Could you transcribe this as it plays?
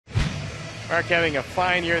Mark having a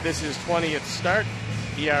fine year. This is 20th start.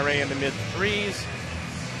 ERA in the mid-3s.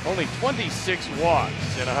 Only 26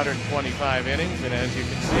 walks in 125 innings. And as you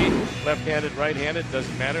can see, left-handed, right-handed,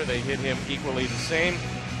 doesn't matter. They hit him equally the same.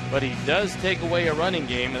 But he does take away a running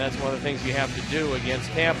game, and that's one of the things you have to do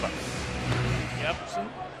against Tampa.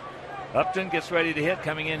 Upton gets ready to hit,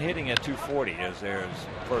 coming in hitting at 240 as there's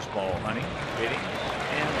first ball hunting, hitting,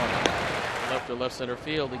 and running. Left to left center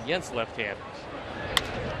field against left-handers.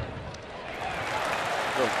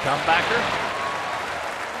 Little comebacker.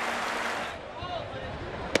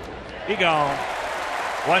 He gone.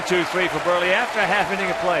 1, 2, 3 for Buehrle after a half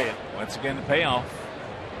inning of play. Once again, the payoff.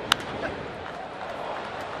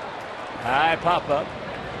 High pop up.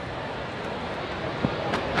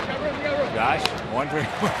 Gosh, 1 3. And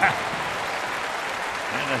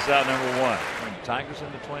that's out number 1. Between the Tigers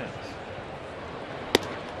and the Twins.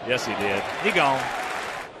 Yes, he did. He gone.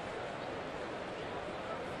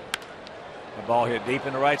 The ball hit deep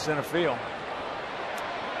in the right center field.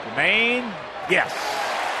 Jermaine, yes.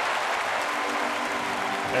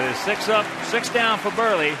 That is 6 up, 6 down for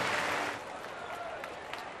Buehrle.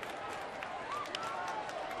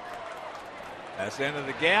 That's the end of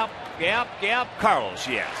the gap. Carlos,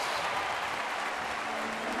 yes.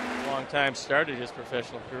 Long time, started his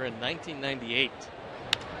professional career in 1998.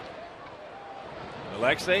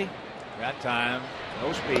 Alexei got time,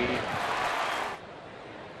 no speed.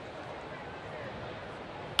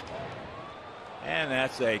 And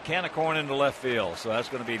that's a can of corn into left field. So that's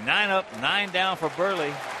going to be 9 up, 9 down for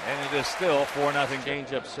Buehrle. And it is still 4-0.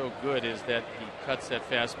 Changeup so good is that he cuts that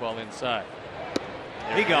fastball inside.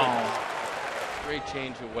 He gone. Great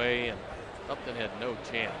change away, and Upton had no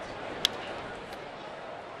chance.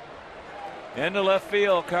 Into left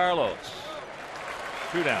field, Carlos.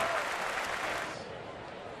 2 down.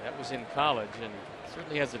 That was in college, and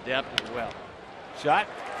certainly has adapted well. Shot.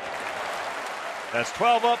 That's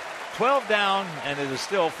 12 up, 12 down, and it is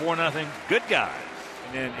still 4-0. Good guys.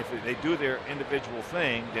 And then if they do their individual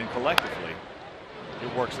thing, then collectively,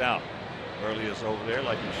 it works out. Buehrle is over there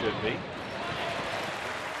like he should be.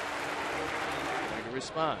 Ready to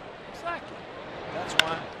respond. Exactly. That's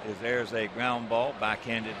why. There's a ground ball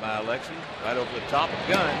backhanded by Alexei right over the top of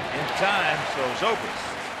the gun in time. So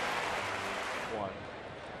Zobrist. 1.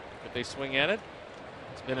 If they swing at it,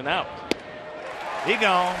 it's been an out. He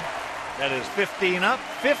gone. That is 15 up,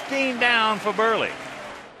 15 down for Buehrle.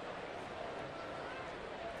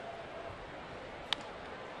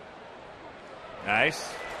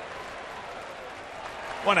 Nice.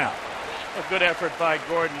 1 out. A good effort by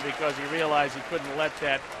Gordon because he realized he couldn't let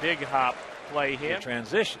that big hop play him. The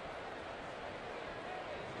transition.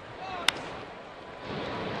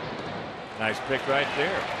 Nice pick right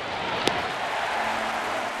there.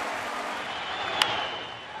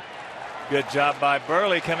 Good job by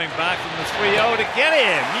Buehrle coming back from the 3-0 to get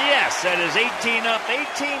him. Yes, that is 18 up,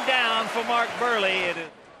 18 down for Mark Buehrle.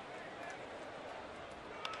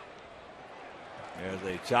 There's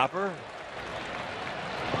a chopper.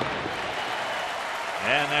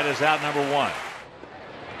 And that is out number 1.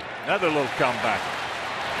 Another little comeback.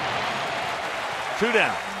 2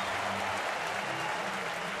 down.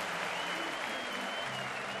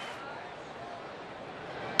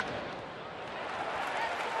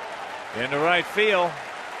 Into right field.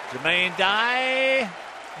 Jermaine Dye.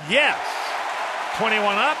 Yes.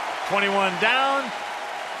 21 up, 21 down.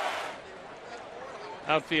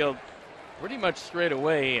 Outfield pretty much straight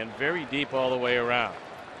away and very deep all the way around.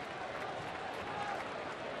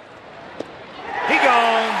 He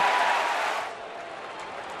gone.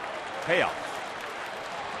 Payoff.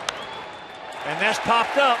 And that's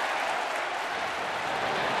popped up.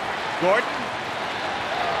 Gordon.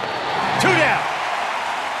 2 down.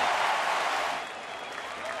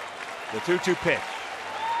 The 2-2 pitch.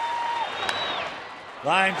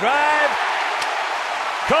 Line drive.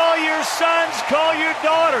 Call your sons, call your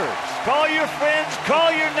daughters, call your friends,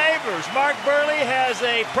 call your neighbors. Mark Buehrle has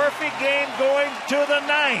a perfect game going to the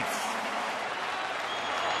 9th.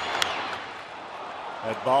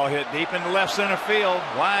 That ball hit deep into left center field.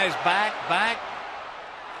 Wise back.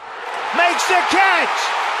 Makes the catch.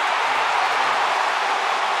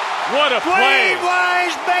 What a play. Dwayne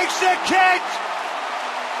Wise makes the catch.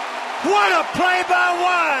 What a play by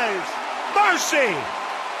Wise. Mercy.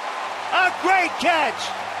 A great catch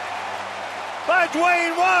by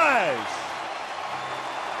Dwayne Wise.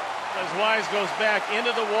 As Wise goes back into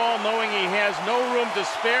the wall knowing he has no room to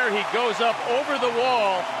spare, he goes up over the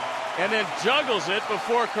wall and then juggles it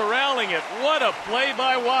before corralling it. What a play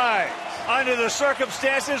by Wise. Under the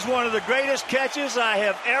circumstances, one of the greatest catches I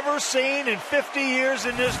have ever seen in 50 years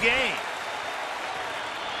in this game.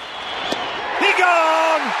 He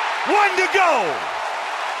gone. 1 to go.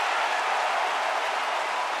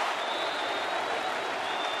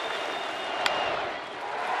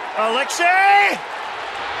 Alexei!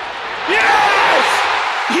 Yes!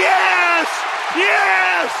 Yes!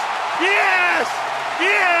 Yes! Yes!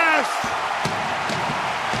 Yes!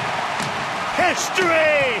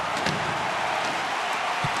 History